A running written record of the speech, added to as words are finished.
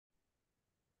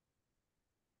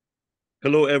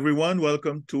Hello, everyone.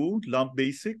 Welcome to Lump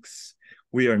Basics.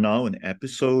 We are now in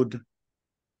episode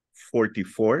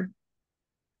 44.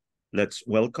 Let's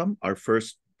welcome our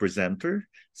first presenter,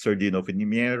 Sardino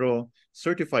Viniero,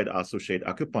 Certified Associate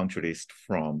Acupuncturist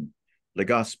from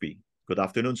Legazpi. Good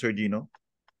afternoon, Sardino.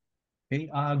 Okay,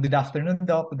 good afternoon,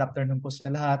 Doc. Good afternoon po sa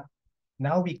lahat.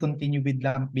 Now we continue with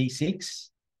lump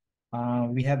basics.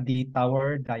 We have the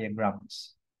tower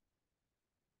diagrams.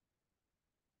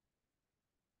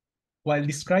 While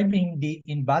describing the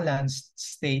imbalanced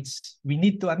states, we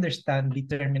need to understand the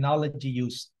terminology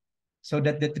used so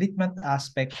that the treatment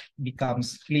aspect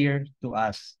becomes clear to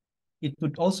us. It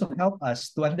would also help us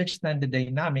to understand the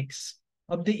dynamics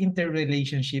of the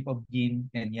interrelationship of yin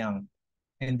and yang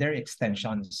and their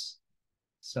extensions.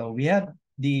 So we have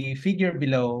the figure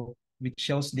below, which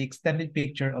shows the extended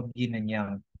picture of yin and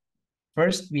yang.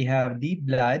 First, we have the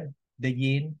blood, the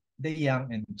yin, the yang,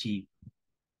 and qi.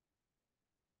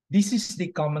 This is the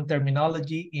common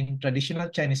terminology in traditional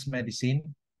Chinese medicine,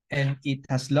 and it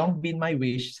has long been my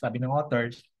wish, sabi ng author,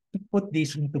 to put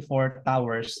this into 4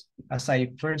 towers as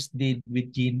I first did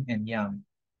with yin and yang.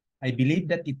 I believe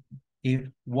that if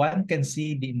one can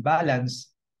see the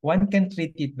imbalance, one can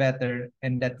treat it better,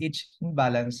 and that each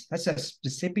imbalance has a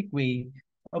specific way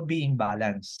of being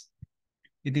balanced.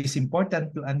 It is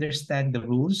important to understand the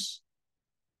rules.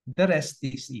 The rest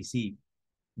is easy.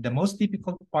 The most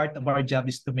difficult part of our job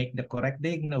is to make the correct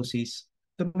diagnosis,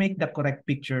 to make the correct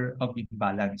picture of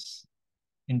imbalance.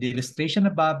 In the illustration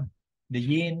above, the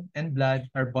yin and blood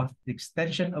are both the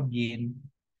extension of yin,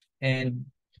 and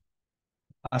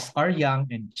as are yang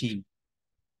and qi.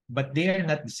 But they are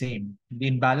not the same. The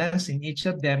imbalance in each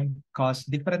of them cause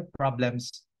different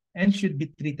problems and should be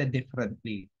treated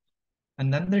differently.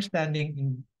 An understanding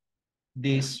in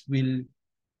this will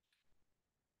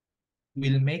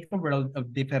make a world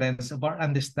of difference of our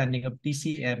understanding of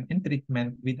TCM and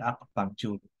treatment with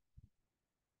acupuncture.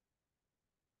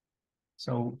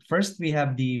 So first we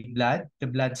have the blood. The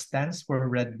blood stands for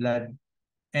red blood,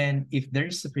 and if there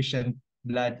is sufficient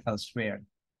blood elsewhere.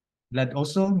 Blood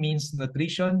also means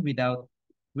nutrition, without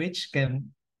which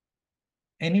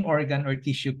any organ or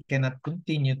tissue cannot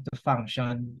continue to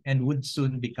function and would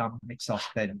soon become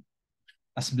exhausted.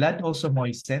 As blood also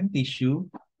moistens tissue,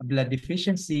 a blood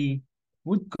deficiency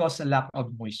would cause a lack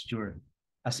of moisture.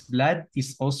 As blood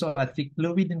is also a thick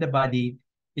fluid in the body,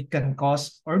 it can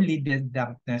cause or lead to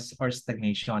dampness or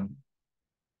stagnation.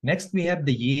 Next, we have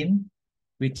the yin,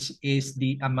 which is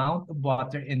the amount of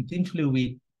water and thin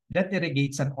fluid that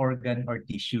irrigates an organ or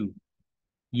tissue.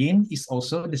 Yin is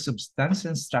also the substance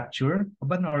and structure of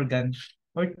an organ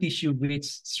or tissue which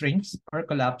shrinks or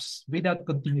collapses without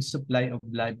continuous supply of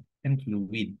blood and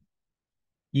fluid.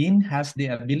 Yin has the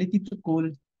ability to cool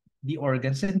the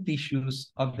organs and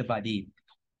tissues of the body.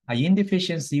 A yin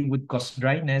deficiency would cause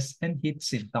dryness and heat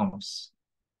symptoms.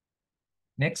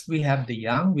 Next, we have the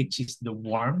yang, which is the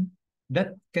warmth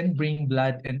that can bring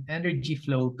blood and energy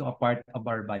flow to a part of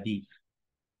our body.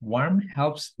 Warmth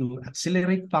helps to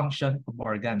accelerate function of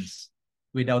organs,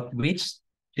 without which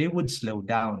they would slow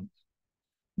down.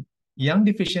 Yang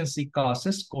deficiency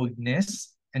causes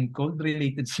coldness and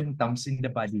cold-related symptoms in the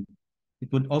body.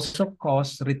 It would also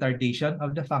cause retardation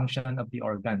of the function of the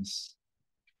organs.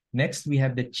 Next, we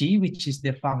have the qi, which is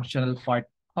the functional part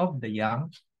of the yang,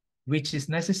 which is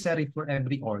necessary for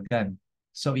every organ,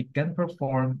 so it can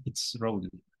perform its role.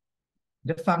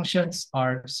 The functions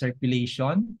are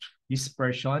circulation,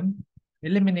 dispersion,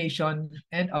 elimination,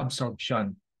 and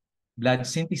absorption, blood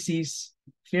synthesis,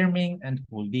 firming, and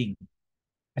holding.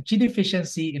 A qi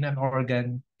deficiency in an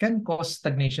organ can cause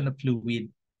stagnation of fluid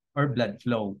or blood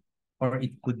flow, or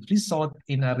it could result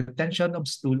in a retention of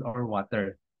stool or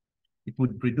water. It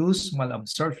would produce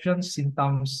malabsorption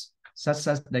symptoms such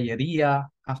as diarrhea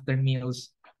after meals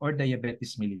or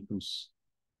diabetes mellitus.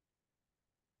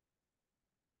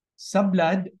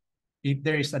 Subblood, if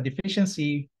there is a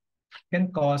deficiency, can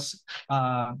cause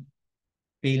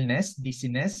paleness,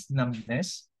 dizziness,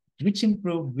 numbness, which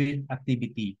improve with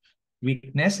activity,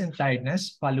 weakness and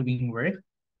tiredness following work,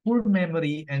 poor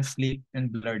memory and sleep,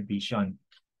 and blurred vision.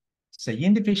 So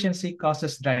yin deficiency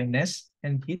causes dryness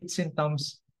and heat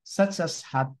symptoms such as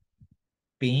hot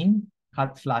pain,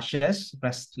 hot flashes,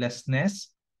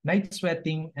 restlessness, night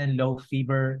sweating, and low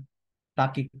fever,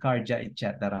 tachycardia,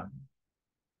 etc.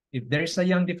 If there's a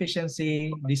yang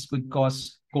deficiency, this could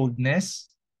cause coldness,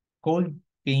 cold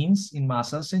pains in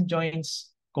muscles and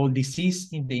joints, cold disease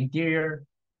in the interior,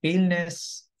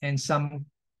 paleness, and some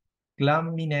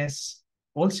clamminess,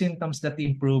 all symptoms that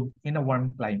improve in a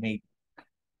warm climate.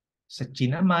 Sa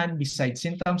qi naman, besides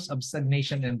symptoms of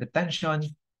stagnation and retention,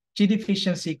 qi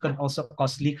deficiency can also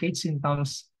cause leakage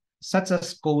symptoms such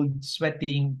as cold,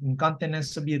 sweating,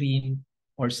 incontinence of urine,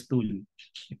 or stool.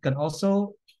 It can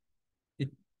also it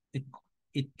it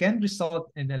it can result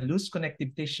in a loose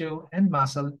connective tissue and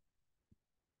muscle,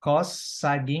 cause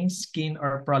sagging, skin,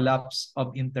 or prolapse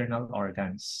of internal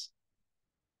organs.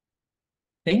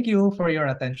 Thank you for your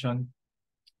attention.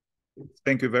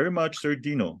 Thank you very much, Sir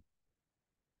Dino.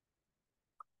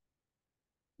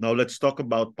 Now let's talk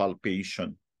about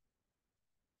palpation.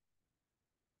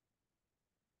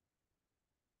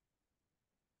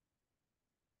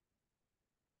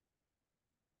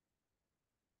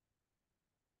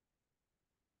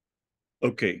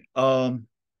 Okay,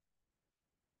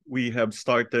 we have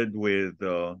started with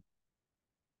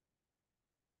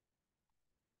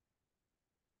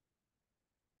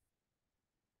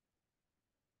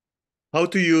how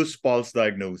to use pulse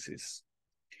diagnosis.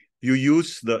 You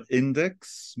use the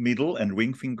index, middle, and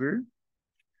ring finger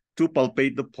to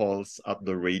palpate the pulse at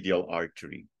the radial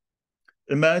artery.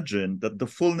 Imagine that the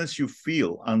fullness you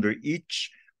feel under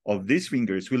each of these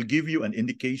fingers will give you an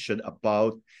indication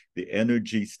about the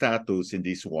energy status in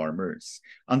these warmers.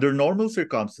 Under normal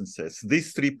circumstances,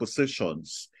 these three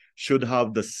positions should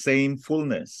have the same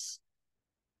fullness.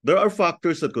 There are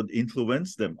factors that could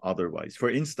influence them otherwise.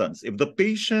 For instance, if the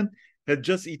patient had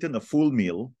just eaten a full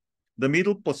meal, the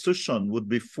middle position would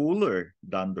be fuller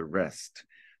than the rest.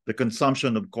 The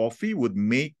consumption of coffee would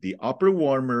make the upper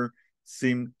warmer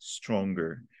seem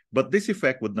stronger, but this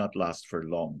effect would not last for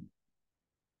long.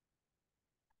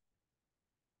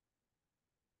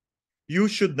 You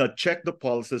should not check the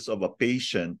pulses of a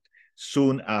patient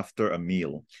soon after a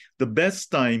meal. The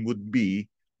best time would be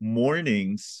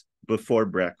mornings before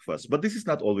breakfast, but this is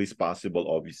not always possible,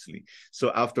 obviously.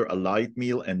 So after a light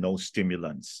meal and no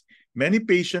stimulants. Many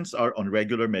patients are on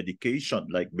regular medication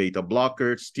like beta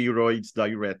blockers, steroids,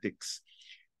 diuretics,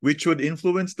 which would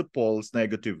influence the pulse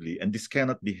negatively, and this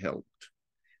cannot be helped.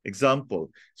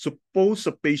 Example, suppose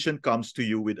a patient comes to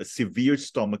you with a severe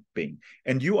stomach pain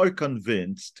and you are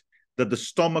convinced that the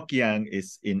stomach yang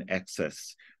is in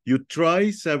excess. You try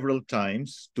several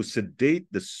times to sedate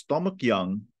the stomach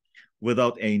yang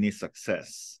without any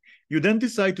success. You then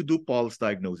decide to do pulse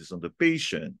diagnosis on the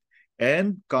patient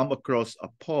and come across a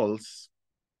pulse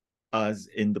as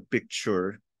in the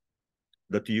picture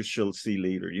that you shall see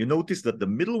later. You notice that the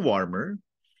middle warmer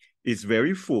is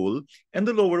very full and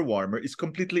the lower warmer is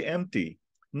completely empty.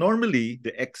 Normally,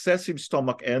 the excessive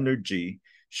stomach energy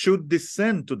should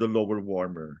descend to the lower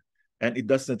warmer, and it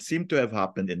does not seem to have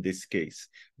happened in this case.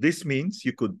 This means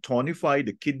you could tonify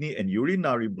the kidney and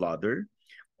urinary bladder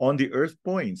on the earth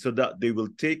point so that they will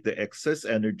take the excess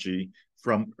energy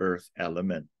from earth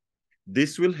element.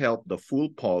 This will help the full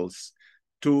pulse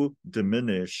to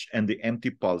diminish and the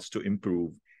empty pulse to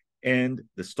improve, and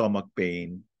the stomach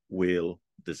pain will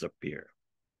disappear.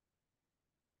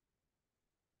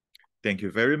 Thank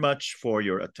you very much for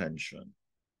your attention.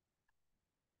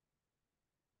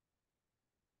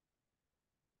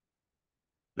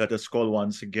 Let us call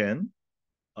once again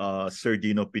Sir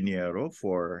Dino Pinheiro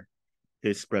for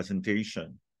his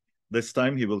presentation. This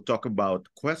time he will talk about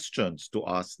questions to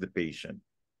ask the patient.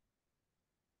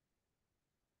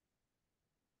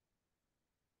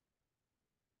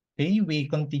 Okay, we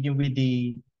continue with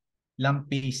the lump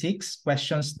basics,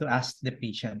 questions to ask the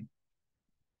patient.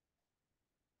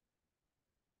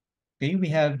 Okay, we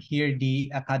have here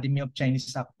the Academy of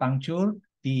Chinese Acupuncture,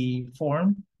 the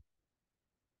form.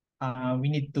 We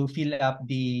need to fill up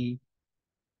the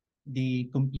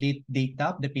complete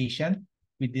data of the patient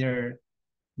with their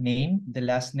name, the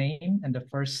last name, and the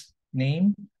first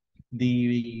name,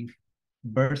 the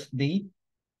birth date,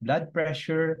 blood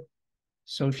pressure,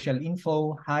 social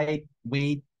info, height,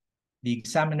 weight, the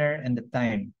examiner, and the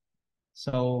time.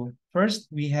 So first,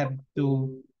 we have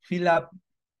to fill up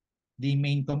the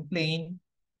main complaint,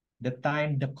 the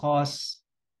time, the cause,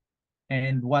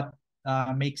 and what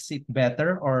makes it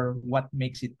better or what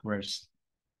makes it worse.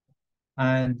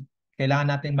 And kailangan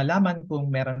natin malaman kung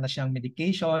meron na siyang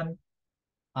medication,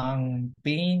 ang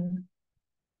pain,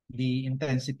 the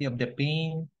intensity of the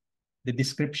pain, the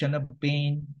description of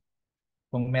pain,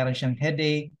 kung meron siyang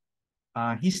headache,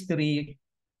 history,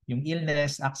 yung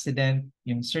illness, accident,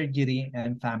 yung surgery,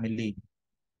 and family.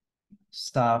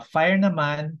 Sa fire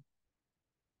naman,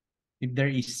 if there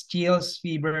is chills,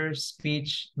 fever,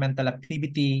 speech, mental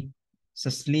activity, sa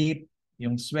sleep,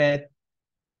 yung sweat,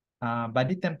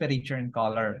 body temperature, and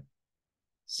color.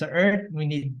 Sa earth, we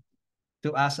need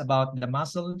to ask about the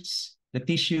muscles, the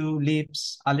tissue,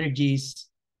 lips,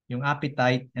 allergies, yung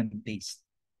appetite, and taste.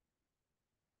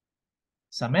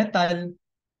 Sa metal,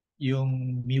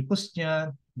 yung mucus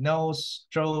niya, nose,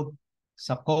 throat,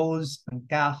 sa cold, and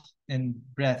cough, and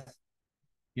breath.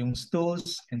 yung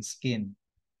stools and skin.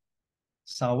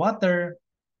 Sa water,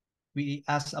 we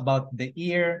ask about the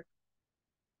ear,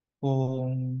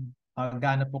 kung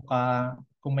gaano po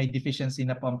kung may deficiency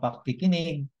na po ang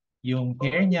pakikinig, yung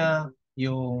hair niya,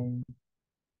 yung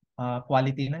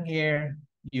quality ng hair,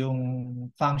 yung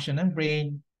function ng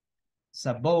brain,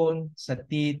 sa bone, sa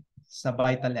teeth, sa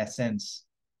vital essence.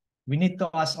 We need to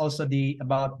ask also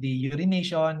about the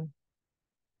urination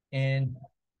and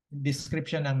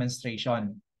description ng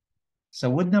menstruation.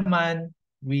 Sa wood naman,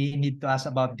 we need to ask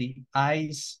about the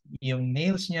eyes, yung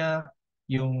nails niya,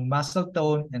 yung muscle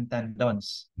tone and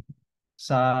tendons.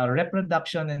 Sa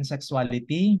reproduction and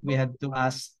sexuality, we have to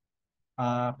ask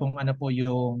kung ano po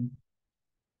yung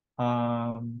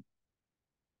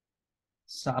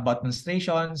about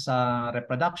menstruation, sa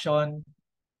reproduction,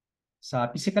 sa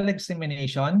physical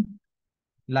examination,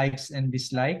 likes and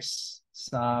dislikes,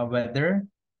 sa weather,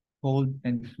 cold,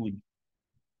 and food.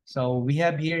 So we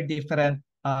have here different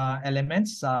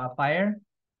elements sa fire,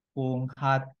 kung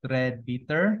hot, red,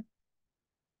 bitter,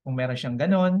 kung meron siyang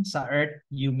ganon. Sa earth,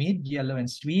 humid, yellow, and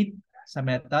sweet. Sa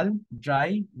metal,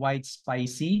 dry, white,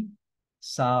 spicy.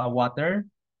 Sa water,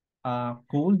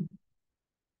 cold,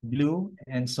 blue,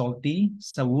 and salty.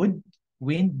 Sa wood,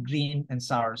 wind, green, and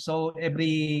sour. So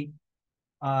every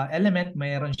element,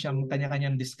 mayroon siyang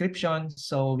kanya-kanyang description.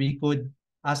 So we could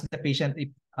ask the patient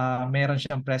if meron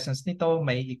siyang presence nito,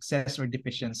 may excess or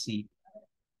deficiency.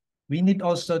 We need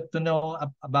also to know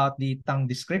about the tongue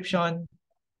description,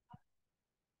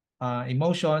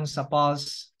 emotions, sa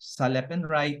pulse, sa left and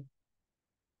right.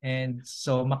 And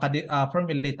so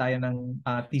formulate tayo ng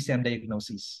TCM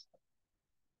diagnosis.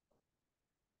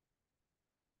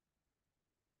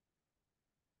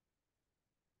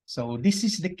 So this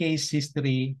is the case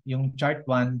history, yung chart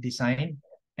 1 designed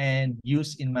and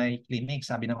used in my clinic,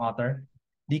 sabi ng author.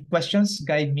 The questions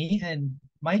guide me and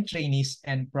my trainees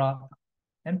and prod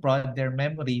their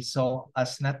memory so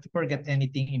as not to forget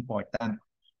anything important.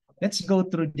 Let's go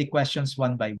through the questions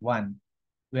one by one.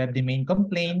 We have the main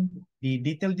complaint, the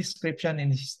detailed description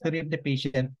and history of the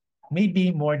patient, may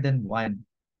be more than one.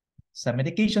 Sa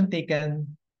medication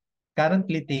taken,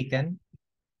 currently taken,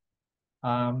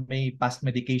 may past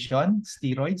medication,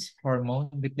 steroids, hormone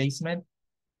replacement,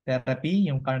 therapy,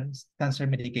 yung cancer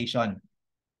medication.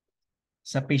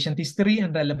 Sa patient history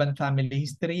and relevant family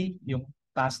history, yung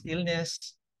past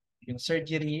illness, yung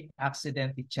surgery,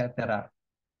 accident, etc.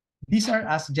 These are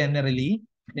asked generally,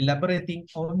 elaborating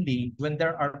only when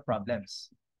there are problems.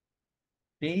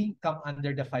 They come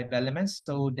under the 5 elements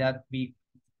so that we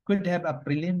could have a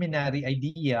preliminary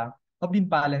idea of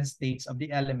imbalanced states of the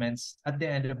elements at the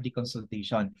end of the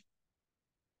consultation.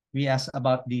 We ask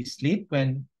about the sleep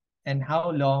when and how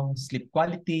long, sleep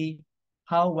quality,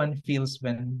 how one feels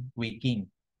when waking.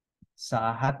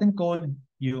 Sa hot and cold,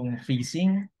 yung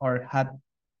freezing or hot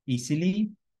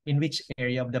easily, in which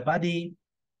area of the body,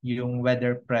 yung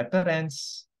weather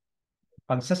preference.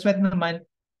 Pag sa sweat naman,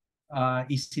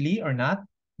 easily or not,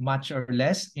 much or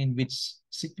less, in which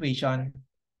situation,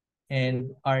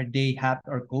 and are they hot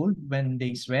or cold when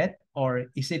they sweat, or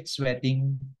is it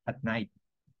sweating at night?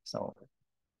 So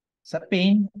sa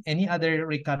pain, any other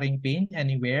recurring pain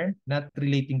anywhere not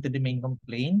relating to the main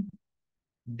complaint?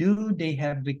 Do they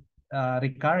have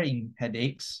recurring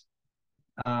headaches?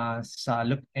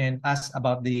 And ask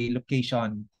about the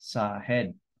location sa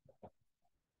head.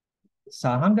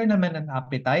 Sa hunger naman and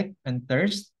appetite and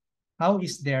thirst, how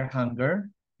is their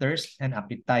hunger, thirst, and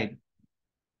appetite?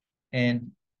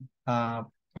 And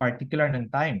particular ng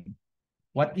time.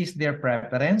 What is their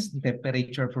preference,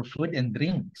 temperature for food and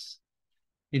drinks?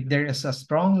 If there is a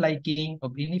strong liking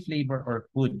of any flavor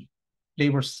or food,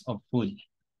 flavors of food.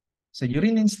 Sa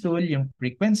urine and stool, yung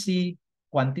frequency,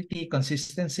 quantity,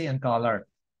 consistency, and color.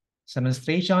 Sa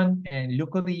menstruation and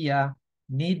leukorrhea,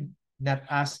 need not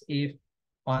ask if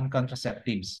on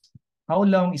contraceptives. How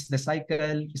long is the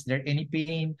cycle? Is there any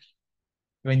pain?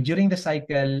 When during the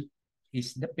cycle,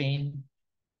 is the pain?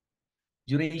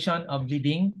 Duration of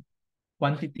bleeding,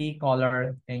 quantity,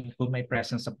 color, and kung may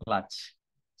presence of clots.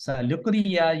 Sa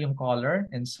leukorrhea, yung color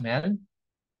and smell.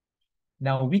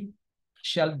 Now, we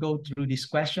shall go through these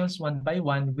questions one by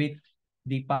one with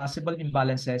the possible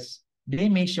imbalances they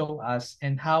may show us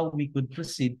and how we could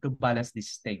proceed to balance these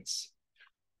states.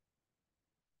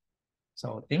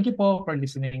 So, thank you po for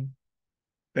listening.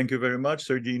 Thank you very much,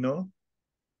 Sir Gino.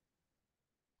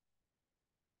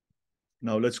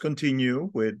 Now let's continue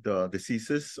with the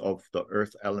diseases of the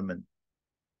earth element.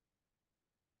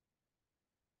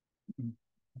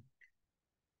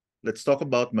 Let's talk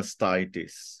about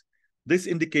mastitis. This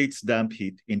indicates damp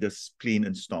heat in the spleen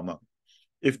and stomach.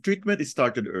 If treatment is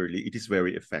started early, it is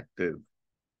very effective.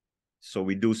 So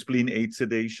we do spleen 8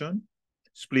 sedation.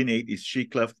 Spleen 8 is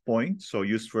cheek cleft point, so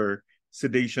used for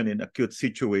sedation in acute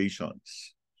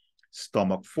situations.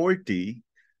 Stomach 40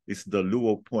 is the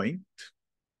luo point.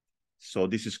 So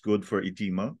this is good for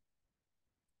edema.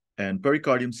 And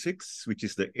pericardium 6, which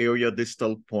is the area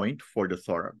distal point for the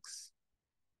thorax.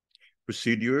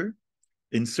 Procedure: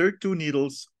 insert 2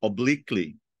 needles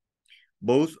obliquely,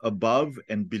 both above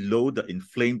and below the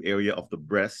inflamed area of the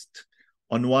breast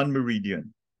on 1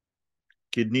 meridian,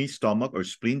 kidney, stomach, or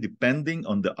spleen, depending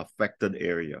on the affected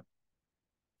area.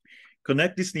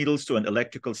 Connect these needles to an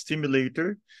electrical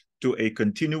stimulator to a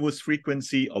continuous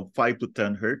frequency of 5 to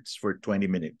 10 hertz for 20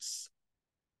 minutes.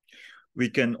 We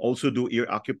can also do ear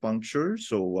acupuncture.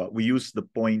 So we use the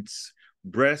points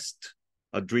breast,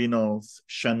 adrenals,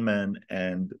 Shenman,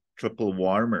 and triple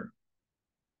warmer.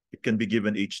 It can be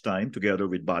given each time together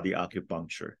with body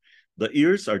acupuncture. The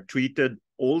ears are treated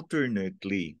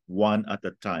alternately, one at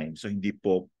a time. So hindi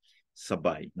po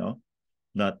sabay, no?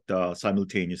 Not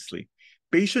simultaneously.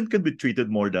 Patient can be treated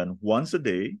more than once a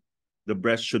day. The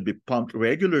breast should be pumped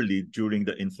regularly during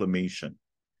the inflammation.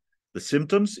 The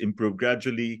symptoms improve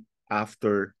gradually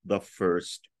after the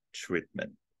first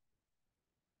treatment.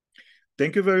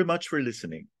 Thank you very much for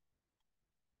listening.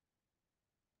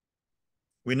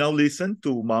 We now listen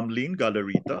to Ma'am Lynn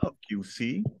Galarita of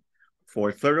QC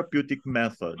for therapeutic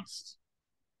methods,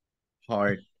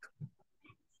 part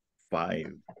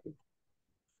 5.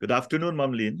 Good afternoon,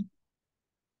 Ma'am Lynn.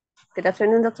 Good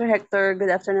afternoon, Dr. Hector. Good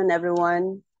afternoon,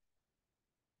 everyone.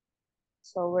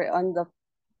 So we're on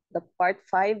the part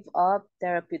 5 of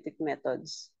therapeutic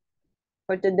methods.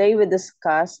 For today, we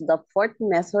discuss the 4th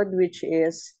method, which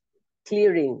is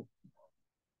clearing.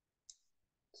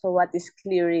 So what is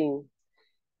clearing?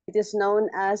 It is known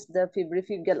as the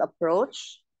febrifugal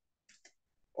approach,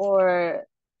 or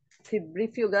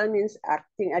febrifugal means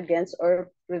acting against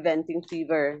or preventing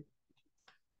fever.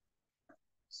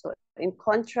 So in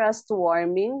contrast to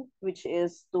warming, which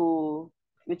is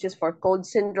for cold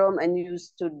syndrome and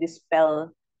used to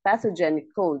dispel pathogenic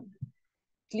cold,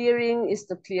 clearing is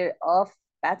to clear off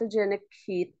pathogenic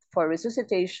heat for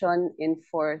resuscitation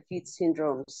for heat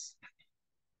syndromes.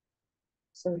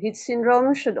 So heat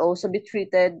syndrome should also be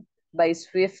treated by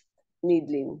swift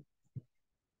needling.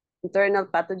 Internal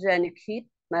pathogenic heat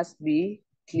must be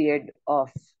cleared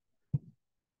off.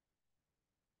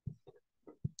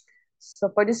 So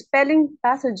for dispelling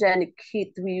pathogenic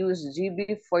heat, we use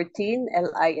GB14,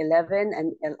 Li11,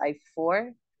 and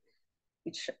Li4,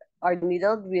 which are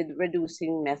needled with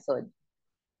reducing method.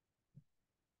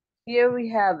 Here we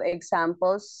have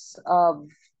examples of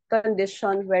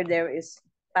condition where there is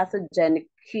pathogenic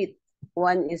heat.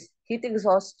 One is heat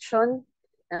exhaustion,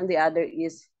 and the other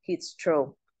is heat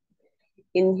stroke.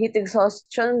 In heat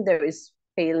exhaustion, there is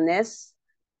paleness,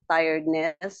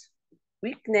 tiredness,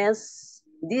 weakness,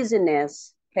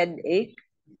 dizziness, headache,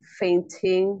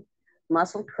 fainting,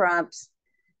 muscle cramps,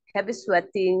 heavy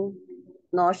sweating,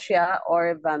 nausea,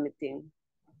 or vomiting.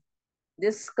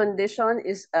 This condition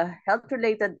is a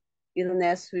health-related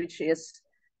illness which is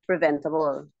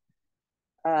preventable.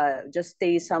 Just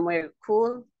stay somewhere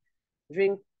cool,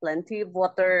 drink plenty of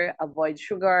water, avoid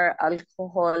sugar,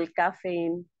 alcohol,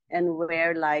 caffeine, and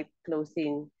wear light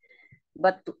clothing.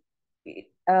 But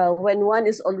when one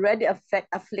is already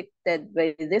afflicted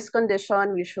by this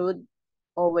condition, we should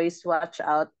always watch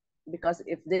out, because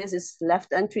if this is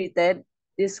left untreated,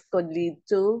 this could lead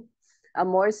to a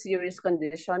more serious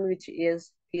condition, which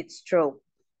is heat stroke.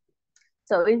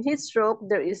 So in heat stroke,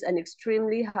 there is an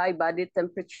extremely high body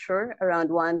temperature, around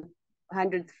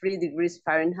 103 degrees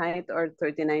Fahrenheit or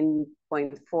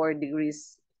 39.4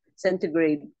 degrees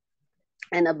centigrade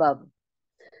and above.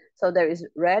 So there is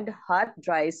red, hot,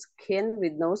 dry skin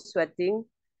with no sweating,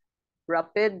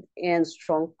 rapid and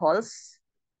strong pulse.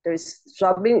 There is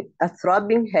a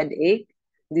throbbing headache,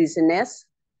 dizziness,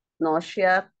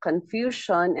 nausea,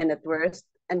 confusion, and at worst,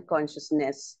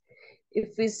 unconsciousness.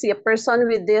 If we see a person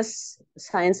with these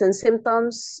signs and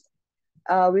symptoms,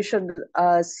 we should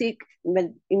seek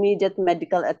immediate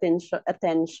medical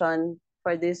attention,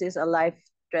 for this is a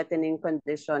life-threatening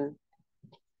condition.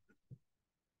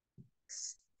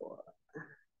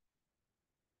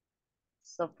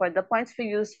 So for the points we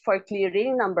use for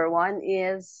clearing, number 1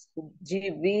 is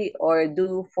GB or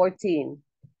DO14,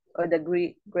 or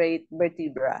the great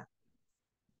vertebra.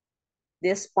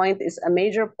 This point is a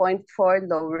major point for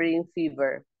lowering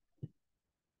fever.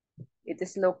 It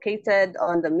is located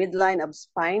on the midline of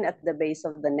spine at the base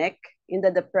of the neck, in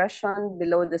the depression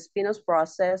below the spinous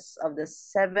process of the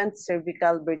 7th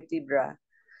cervical vertebra,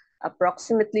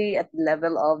 approximately at the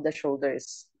level of the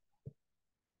shoulders.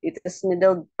 It is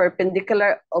needled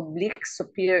perpendicular oblique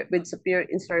superior with superior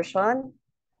insertion,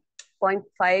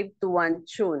 0.5 to 1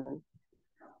 tune.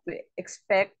 We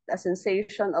expect a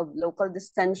sensation of local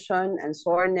distension and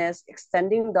soreness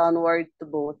extending downward to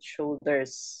both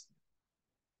shoulders.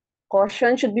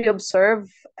 Caution should be observed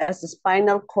as the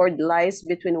spinal cord lies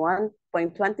between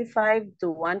 1.25 to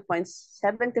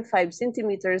 1.75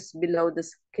 centimeters below the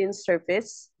skin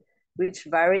surface, which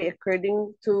vary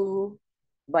according to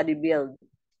body build.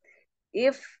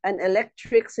 If an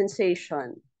electric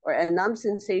sensation or a numb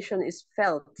sensation is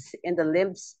felt in the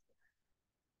limbs,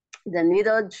 the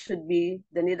needle should be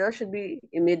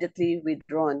immediately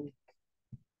withdrawn.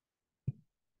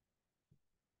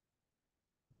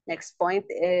 Next point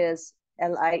is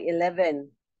LI11.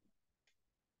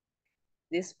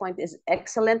 This point is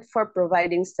excellent for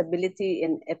providing stability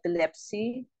in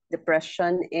epilepsy,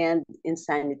 depression, and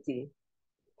insanity.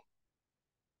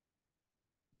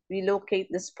 We locate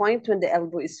this point when the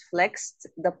elbow is flexed.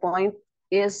 The point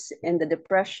is in the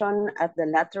depression at the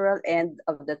lateral end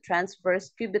of the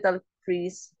transverse cubital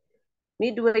crease,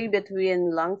 midway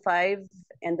between lung 5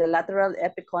 and the lateral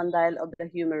epicondyle of the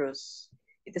humerus.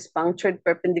 It is punctured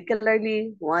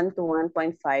perpendicularly 1 to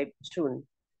 1.5 tune.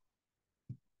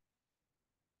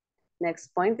 Next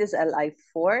point is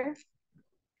LI4.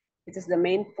 It is the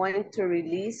main point to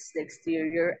release the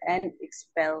exterior and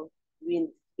expel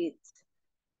wind heat.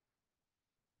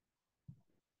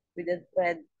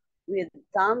 With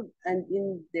thumb and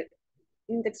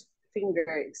index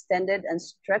finger extended and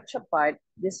stretched apart,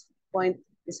 this point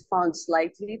is found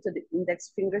slightly to the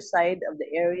index finger side of the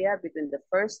area between the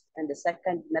first and the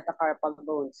second metacarpal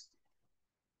bones.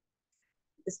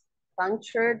 It is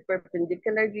punctured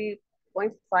perpendicularly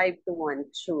 0.5 to 1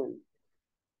 tune.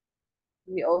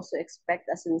 We also expect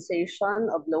a sensation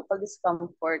of local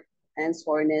discomfort and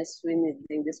soreness when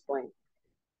needling this point.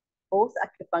 Both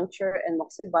acupuncture and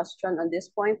moxibustion on this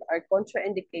point are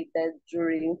contraindicated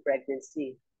during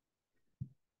pregnancy.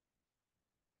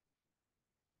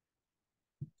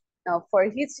 Now, for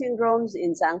heat syndromes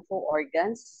in Zangfo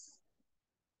organs,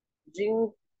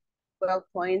 Jing well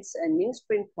points and Ming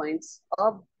spring points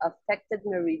of affected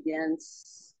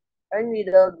meridians are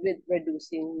needled with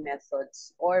reducing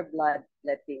methods or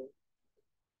bloodletting.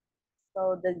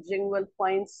 So the Jingwell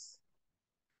points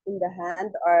in the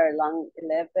hand are lung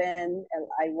 11,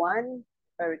 LI1,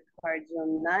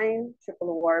 pericardium 9,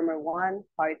 triple warmer 1,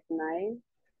 heart 9,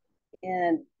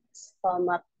 and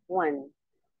stomach 1.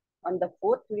 On the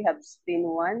foot, we have spleen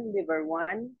 1, liver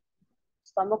 1,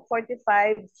 stomach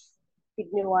 45,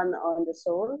 kidney 1 on the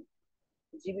sole,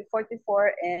 GB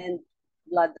 44, and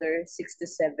bladder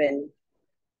 67.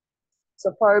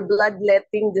 So for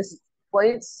bloodletting these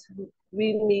points,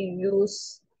 we may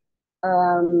use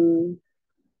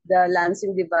the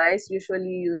lancing device usually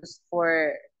used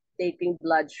for taking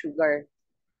blood sugar.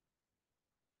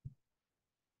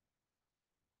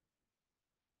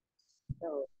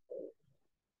 So,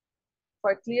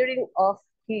 for clearing of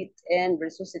heat and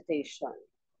resuscitation,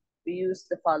 we use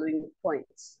the following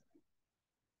points.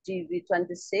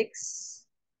 GV26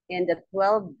 and the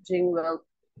 12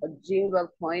 Jingwell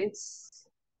points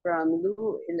from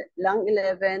lung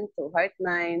 11 to heart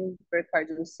 9,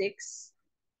 pericardium 6,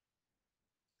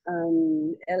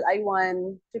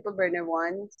 LI1, triple burner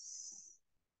 1,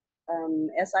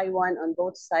 SI1 on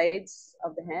both sides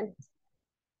of the hand,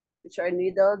 which are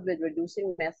needled with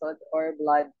reducing method or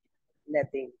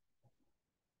bloodletting.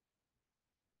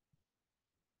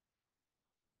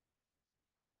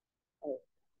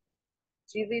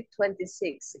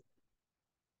 GV26.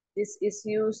 This is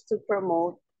used to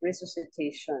promote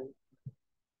resuscitation.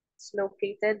 It's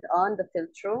located on the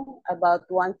philtrum, about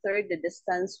 1/3 the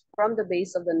distance from the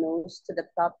base of the nose to the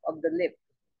top of the lip.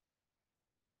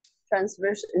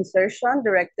 Transverse insertion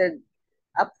directed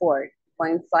upward,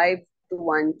 0.5 to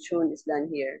 1 tune is done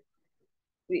here.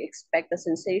 We expect a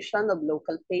sensation of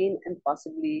local pain and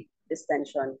possibly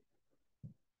distension.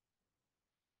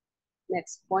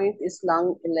 Next point is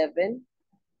lung 11.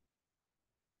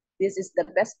 This is the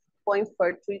best point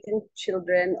for treating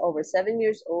children over 7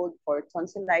 years old for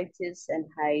tonsillitis and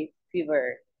high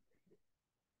fever.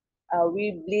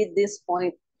 We bleed this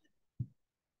point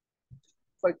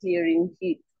for clearing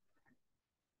heat.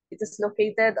 It is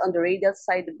located on the radial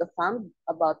side of the thumb,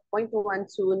 about 0.1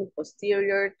 tune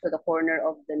posterior to the corner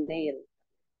of the nail.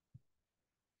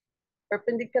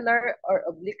 Perpendicular or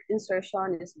oblique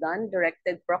insertion is done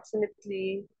directed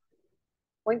approximately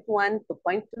 0.1 to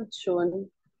 0.2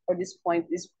 tune, or this point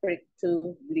is pricked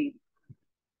to bleed.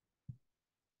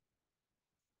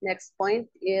 Next point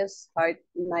is heart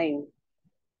 9.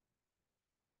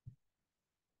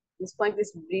 This point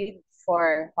is bleed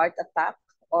for heart attack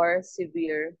or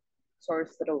severe sore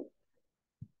throat.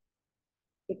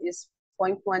 It is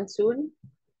 0.1 tune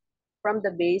from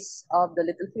the base of the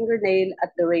little fingernail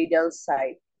at the radial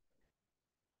side.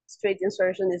 Straight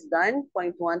insertion is done,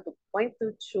 0.1 to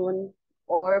 0.2 tune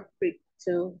or prick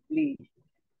to bleed.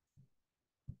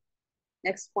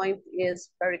 Next point is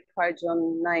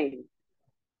pericardium 9.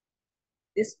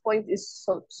 This point is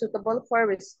suitable for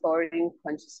restoring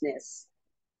consciousness.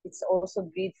 It's also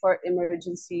good for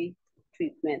emergency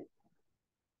treatment.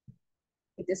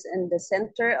 It is in the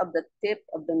center of the tip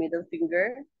of the middle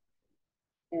finger,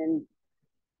 and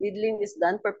needling is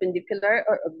done perpendicular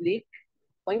or oblique,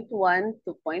 0.1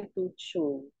 to 0.2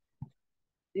 tune.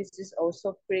 This is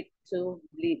also prick to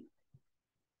bleed.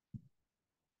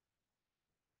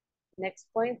 Next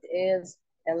point is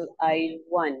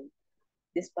LI1.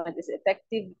 This point is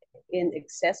effective in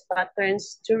excess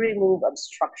patterns to remove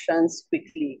obstructions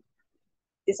quickly.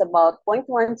 It's about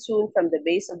 0.1 tune from the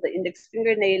base of the index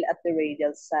fingernail at the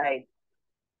radial side.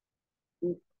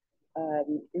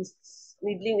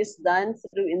 Needling is done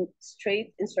through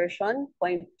straight insertion,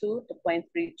 0.2 to 0.3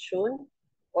 tune,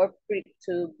 or prick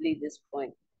to bleed this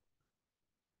point.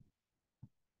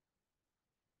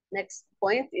 Next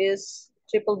point is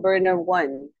triple burner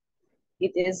 1.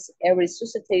 It is a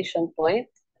resuscitation point,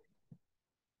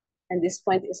 and this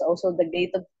point is also the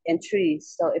gate of entry.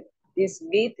 So if this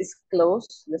gate is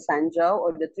closed, the sanjiao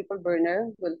or the triple burner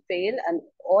will fail, and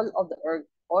all of the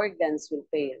organs will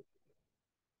fail.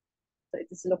 So it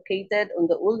is located on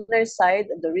the ulnar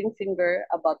side of the ring finger,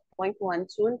 about 0.1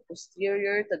 tune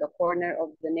posterior to the corner of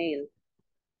the nail.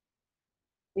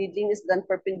 Needling is done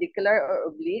perpendicular or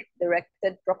oblique,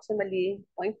 directed proximally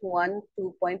 0.1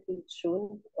 to 0.2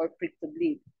 tune or prick to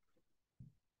bleed.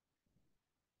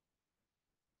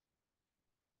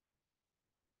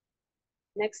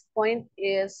 Next point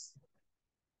is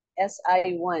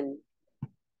SI1,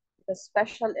 the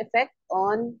special effect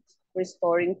on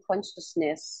restoring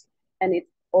consciousness, and it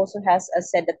also has a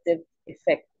sedative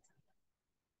effect.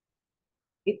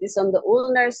 It is on the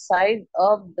ulnar side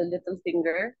of the little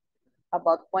finger,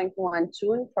 about 0.1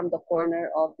 tune from the corner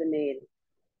of the nail.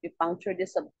 We puncture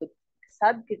this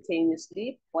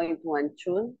subcutaneously, 0.1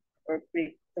 tune or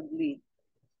prick to bleed.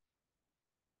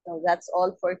 So that's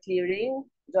all for clearing.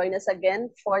 Join us again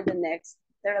for the next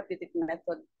therapeutic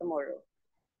method tomorrow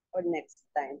or next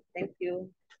time. Thank you.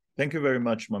 Thank you very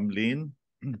much, Ma'am Lynn.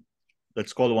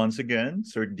 Let's call once again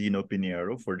Sir Dino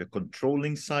Pinheiro for the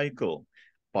controlling cycle,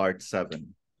 part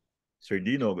 7. Sir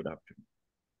Dino, good afternoon.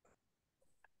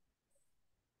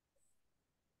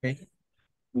 Okay.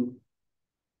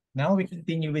 Now we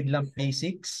continue with lump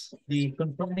basics, the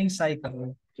controlling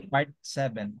cycle, part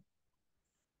 7.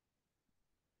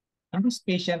 In this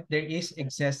patient, there is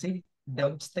excessive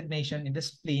dump stagnation in the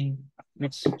spleen,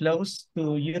 which flows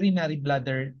to urinary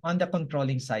bladder on the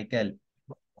controlling cycle.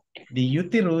 The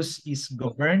uterus is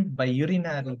governed by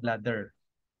urinary bladder,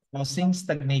 causing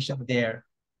stagnation there,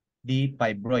 the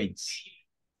fibroids.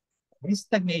 This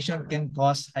stagnation can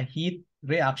cause a heat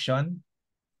reaction,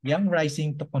 yang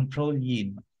rising to control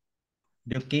yin,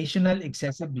 the occasional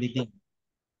excessive bleeding.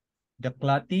 The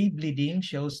clotty bleeding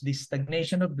shows the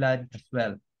stagnation of blood as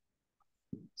well.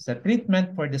 Sa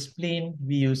treatment for the spleen,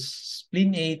 we use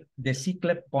spleen 8, the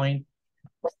C-clef point,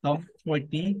 stomach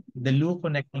 40, the Lu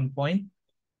connecting point,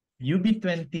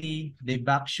 UB20, the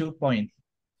back shoe point.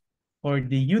 For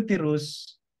the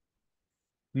uterus,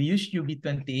 we use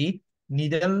UB28,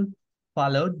 needle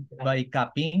followed by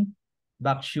cupping,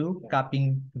 back shoe,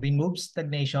 cupping removes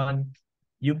stagnation,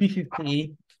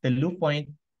 UB58, the Lu point,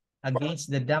 against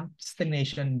the damp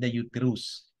stagnation in the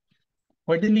uterus.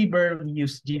 For the liver, we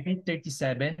use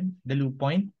GB37, the Lu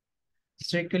point,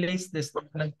 circulates the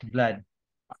stagnant blood.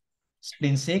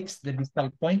 Spleen 6, the distal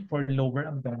point for lower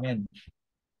abdomen.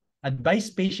 Advise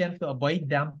patient to avoid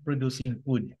damp-producing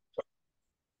food.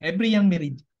 Every young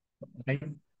meridian, okay?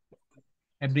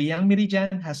 Every young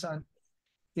meridian has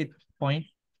its point,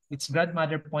 its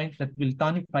grandmother point that will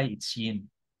tonify its yin.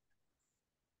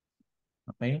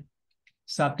 Okay?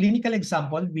 Sa clinical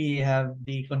example, we have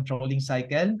the controlling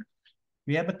cycle.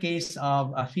 We have a case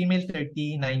of a female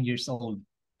 39 years old.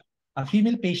 A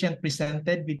female patient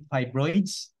presented with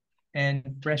fibroids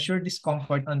and pressure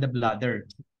discomfort on the bladder.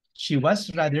 She was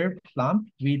rather plump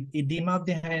with edema of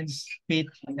the hands, feet,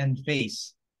 and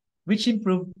face, which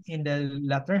improved in the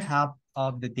latter half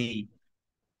of the day.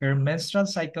 Her menstrual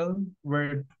cycle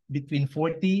were between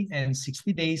 40 and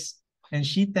 60 days, and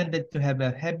she tended to have a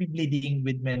heavy bleeding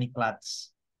with many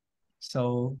clots.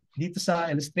 So, dito sa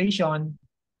illustration,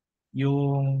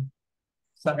 yung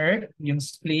sa earth, yung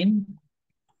spleen,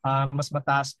 mas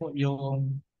mataas po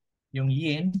yung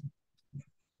yin.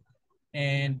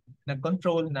 and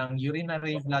nag-control ng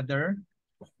urinary bladder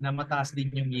na mataas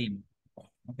din yung yin.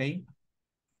 Okay?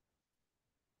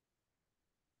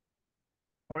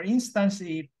 For instance,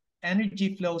 if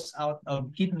energy flows out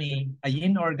of kidney, a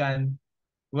yin organ,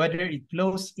 whether it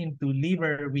flows into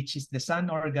liver, which is the sun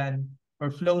organ,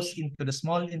 or flows into the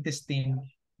small intestine,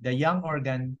 the yang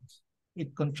organ,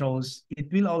 it controls,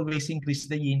 it will always increase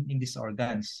the yin in these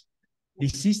organs.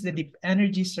 This is the deep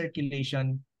energy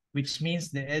circulation, which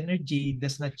means the energy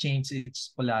does not change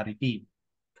its polarity.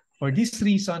 For this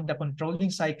reason, the controlling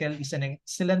cycle is an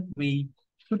excellent way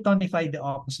to tonify the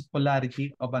opposite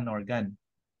polarity of an organ.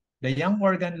 The yang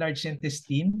organ, large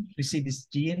intestine, receives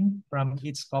yin from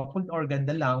its coupled organ,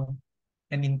 the lung,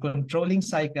 and in controlling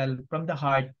cycle from the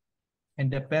heart and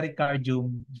the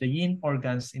pericardium, the yin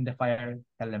organs in the fire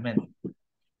element.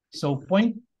 So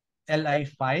point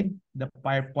Li5, the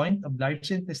fire point of large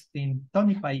intestine,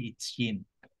 tonify its yin.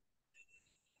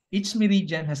 Each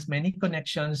meridian has many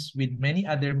connections with many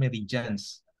other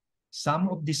meridians. Some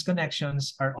of these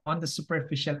connections are on the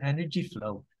superficial energy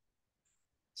flow.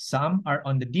 Some are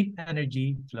on the deep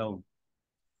energy flow.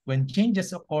 When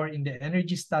changes occur in the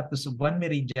energy status of one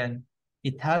meridian,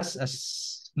 it has a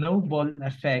snowball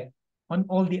effect on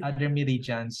all the other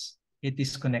meridians it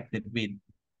is connected with.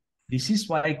 This is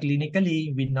why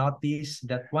clinically we notice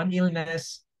that one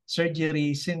illness,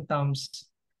 surgery, symptoms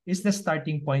is the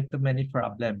starting point of many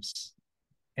problems.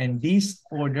 And this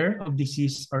order of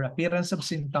disease or appearance of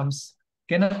symptoms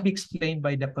cannot be explained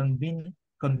by the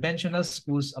conventional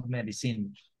schools of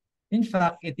medicine. In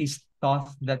fact, it is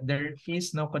thought that there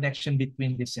is no connection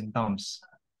between these symptoms.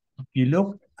 If you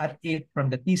look at it from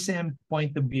the TCM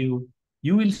point of view,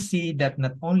 you will see that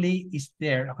not only is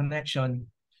there a connection,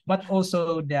 but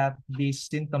also that these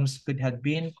symptoms could have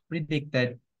been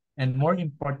predicted and, more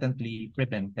importantly,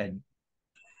 prevented.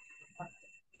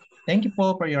 Thank you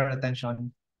po for your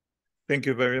attention. Thank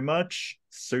you very much,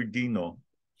 Sir Dino.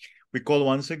 We call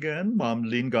once again Ma'am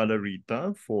Lynn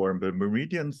Galarita for the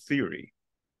meridian theory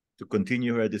to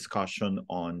continue her discussion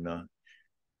on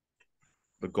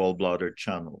the gallbladder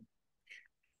channel.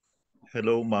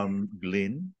 Hello, Ma'am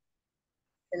Lynn.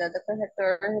 Hello, Dr.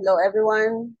 Hector. Hello,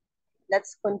 everyone.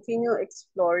 Let's continue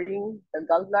exploring the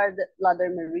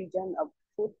gallbladder meridian of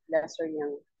foot lesser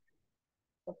yang.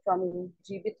 So from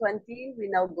GB20,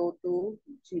 we now go to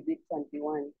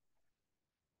GB21.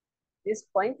 This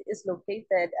point is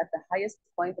located at the highest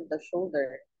point of the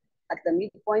shoulder, at the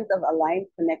midpoint of a line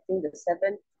connecting the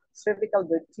 7 cervical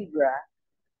vertebra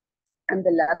and the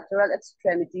lateral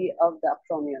extremity of the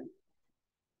acromion.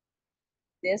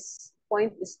 This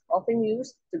point is often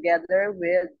used together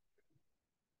with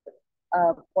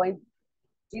point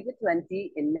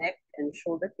GB20 in neck and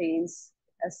shoulder pains,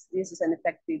 as this is an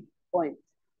effective point.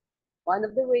 One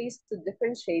of the ways to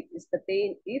differentiate is the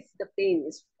pain if the pain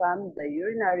is from the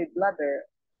urinary bladder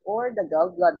or the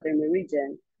gallbladder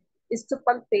meridian, is to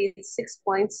palpate 6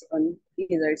 points on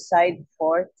either side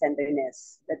for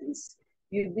tenderness. That is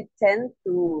UB10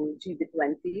 to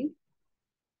GB20,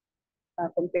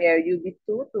 compare UB2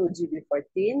 to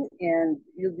GB14, and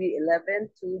UB11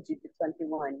 to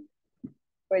GB21.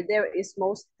 Where there is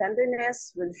most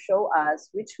tenderness will show us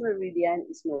which meridian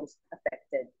is most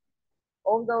affected.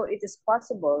 Although it is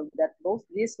possible that both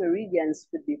these meridians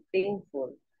could be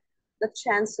painful, the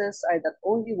chances are that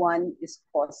only one is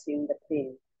causing the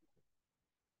pain.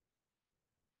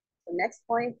 The next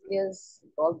point is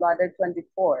gallbladder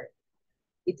 24.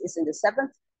 It is in the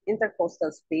 7th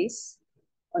intercostal space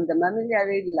on the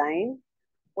mammillary line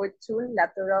or tune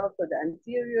lateral to the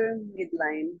anterior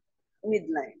midline.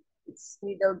 It's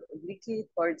needled obliquely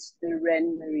towards the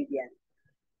Ren meridian.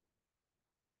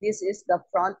 This is the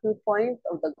front point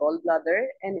of the gallbladder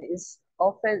and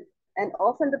often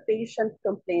the patient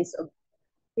complains of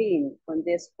pain on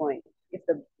this point if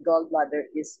the gallbladder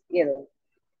is ill.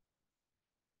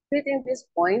 Treating this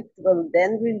point will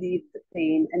then relieve the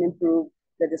pain and improve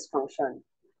the dysfunction.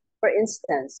 For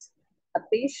instance, a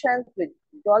patient with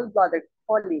gallbladder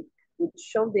colic would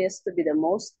show this to be the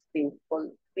most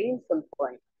painful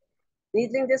point.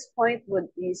 Needling this point would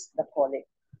ease the colic.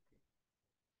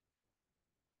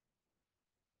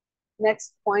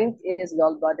 Next point is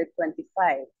gallbladder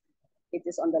 25. It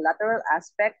is on the lateral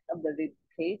aspect of the rib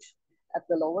cage at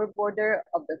the lower border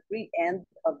of the free end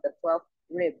of the 12th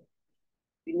rib.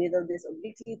 We needle this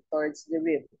obliquely towards the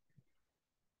rib.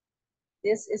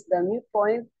 This is the new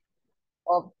point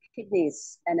of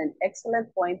kidneys and an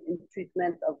excellent point in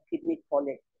treatment of kidney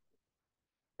colic.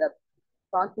 The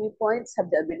front new points have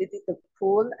the ability to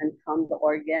cool and calm the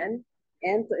organ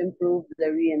and to improve the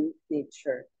urine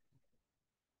nature.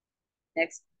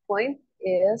 Next point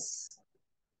is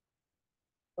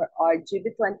are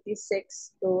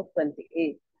GB26 to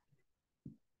 28.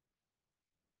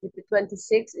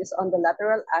 GB26 is on the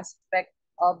lateral aspect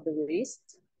of the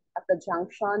wrist at the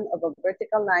junction of a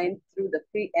vertical line through the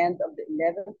free end of the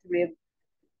 11th rib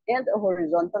and a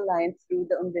horizontal line through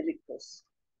the umbilicus,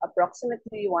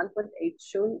 approximately 1.8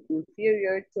 Shun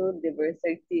inferior to liver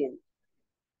 13.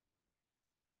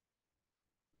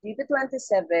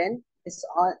 GB27 is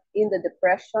in the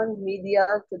depression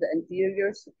medial to the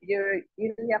anterior superior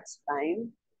iliac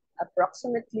spine,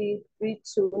 approximately 3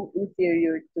 Shun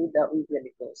inferior to the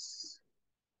umbilicus.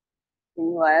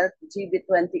 Meanwhile,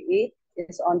 GB28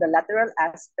 is on the lateral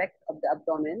aspect of the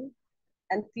abdomen,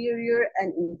 anterior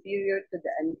and inferior to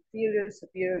the anterior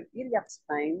superior iliac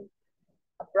spine,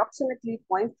 approximately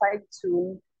 0.5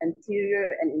 Shun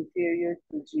anterior and inferior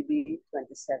to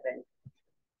GB27.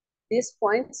 These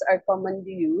points are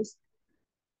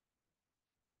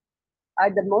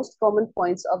the most common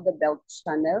points of the belt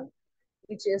channel,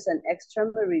 which is an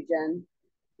extra meridian,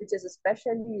 which is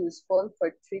especially useful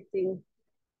for treating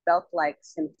belt-like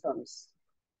symptoms.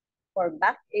 For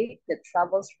backache that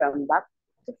travels from back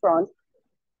to front,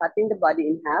 cutting the body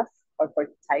in half, or for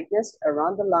tightness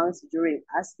around the lungs during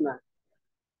asthma,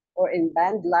 or in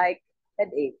band-like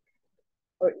headache,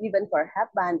 or even for half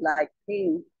band-like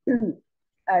pain,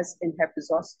 as in herpes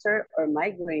zoster or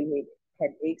migraine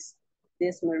headaches,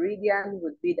 this meridian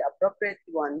would be the appropriate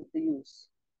one to use.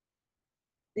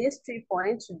 These 3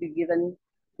 points should be given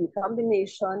in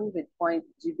combination with point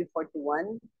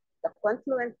GB41, the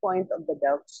confluent point of the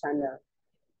belt channel.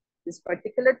 This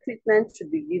particular treatment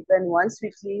should be given once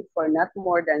weekly for not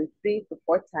more than 3 to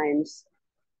 4 times,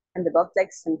 and the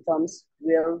belt-like symptoms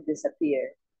will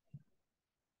disappear.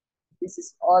 This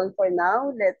is all for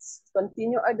now. Let's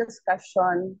continue our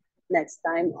discussion next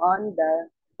time on the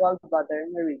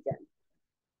gallbladder meridian.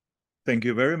 Thank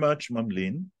you very much, Ma'am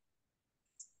Lynn.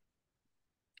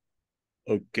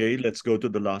 Okay, let's go to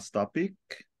the last topic.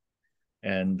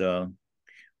 And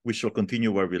we shall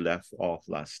continue where we left off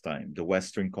last time, the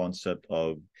Western concept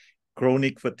of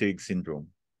chronic fatigue syndrome.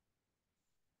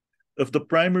 If the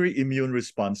primary immune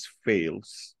response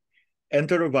fails,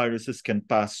 enteroviruses can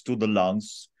pass to the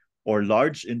lungs or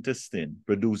large intestine,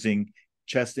 producing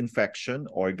chest infection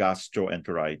or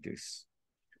gastroenteritis.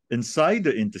 Inside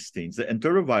the intestines, the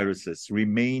enteroviruses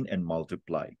remain and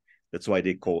multiply. That's why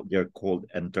they're called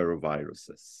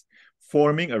enteroviruses,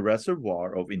 forming a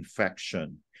reservoir of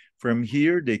infection. From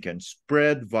here, they can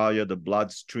spread via the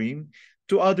bloodstream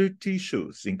to other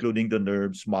tissues, including the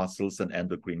nerves, muscles, and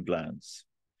endocrine glands.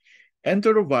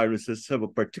 Enteroviruses have a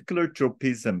particular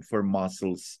tropism for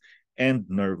muscles and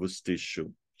nervous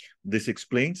tissue. This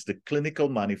explains the clinical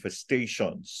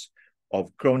manifestations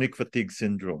of chronic fatigue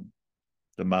syndrome,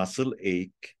 the muscle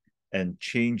ache, and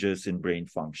changes in brain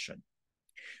function.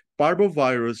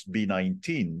 Parvovirus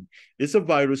B19 is a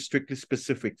virus strictly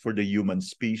specific for the human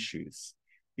species.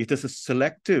 It has a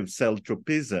selective cell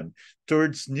tropism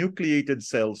towards nucleated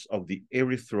cells of the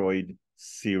erythroid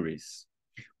series,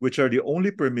 which are the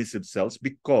only permissive cells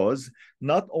because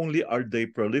not only are they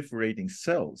proliferating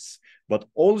cells, but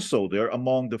also they're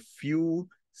among the few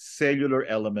cellular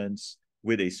elements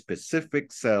with a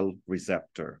specific cell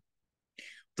receptor.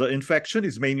 The infection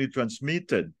is mainly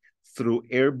transmitted through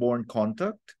airborne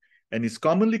contact and is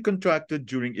commonly contracted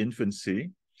during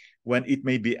infancy, when it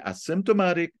may be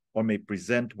asymptomatic or may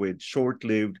present with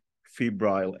short-lived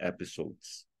febrile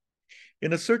episodes.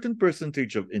 In a certain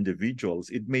percentage of individuals,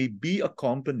 it may be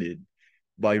accompanied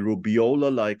by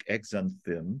rubeola-like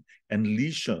exanthem and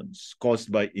lesions caused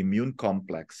by immune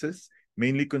complexes,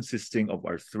 mainly consisting of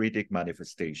arthritic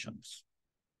manifestations.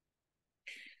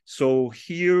 So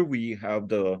here we have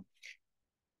the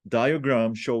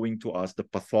diagram showing to us the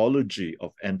pathology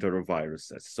of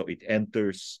enteroviruses. So it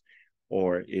enters,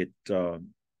 or it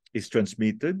is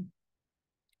transmitted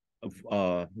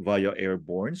via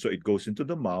airborne. So it goes into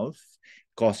the mouth,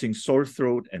 causing sore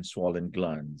throat and swollen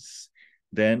glands.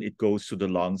 Then it goes to the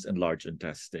lungs and large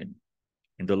intestine.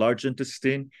 In the large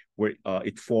intestine, where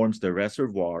it forms the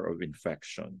reservoir of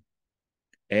infection.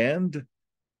 And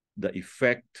the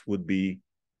effect would be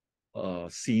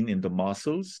seen in the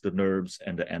muscles, the nerves,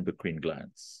 and the endocrine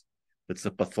glands. That's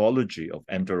the pathology of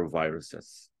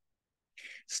enteroviruses.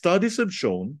 Studies have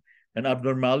shown an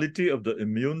abnormality of the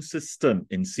immune system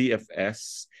in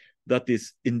CFS that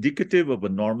is indicative of a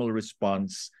normal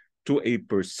response to a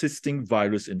persisting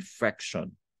virus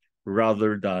infection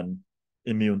rather than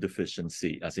immune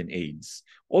deficiency, as in AIDS.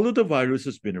 Although the virus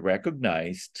has been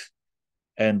recognized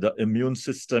and the immune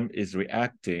system is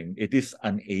reacting, it is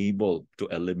unable to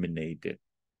eliminate it.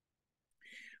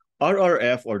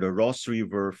 RRF, or the Ross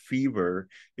River fever,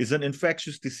 is an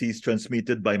infectious disease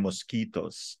transmitted by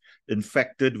mosquitoes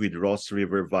infected with Ross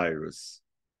River virus.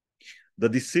 The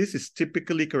disease is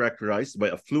typically characterized by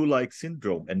a flu-like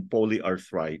syndrome and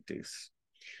polyarthritis.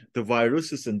 The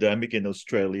virus is endemic in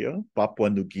Australia, Papua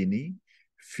New Guinea,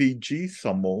 Fiji,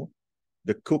 Samoa,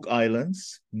 the Cook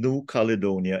Islands, New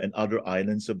Caledonia, and other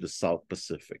islands of the South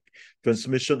Pacific.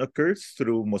 Transmission occurs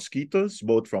through mosquitoes,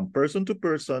 both from person to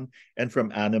person and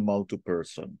from animal to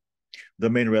person. The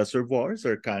main reservoirs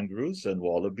are kangaroos and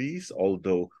wallabies,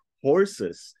 although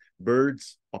horses,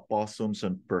 birds, opossums,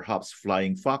 and perhaps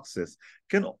flying foxes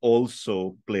can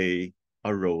also play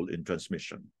a role in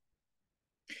transmission.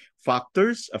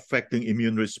 Factors affecting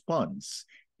immune response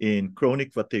in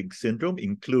chronic fatigue syndrome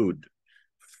include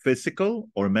physical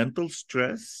or mental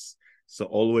stress. So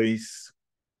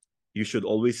you should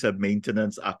always have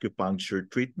maintenance acupuncture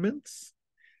treatments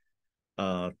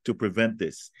to prevent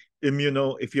this.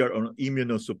 If you are on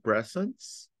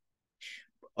immunosuppressants,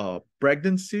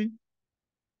 pregnancy,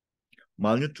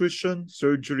 malnutrition,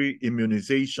 surgery,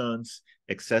 immunizations,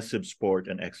 excessive sport,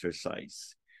 and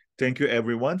exercise. Thank you,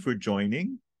 everyone, for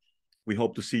joining. We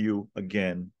hope to see you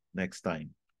again next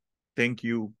time. Thank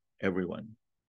you, everyone.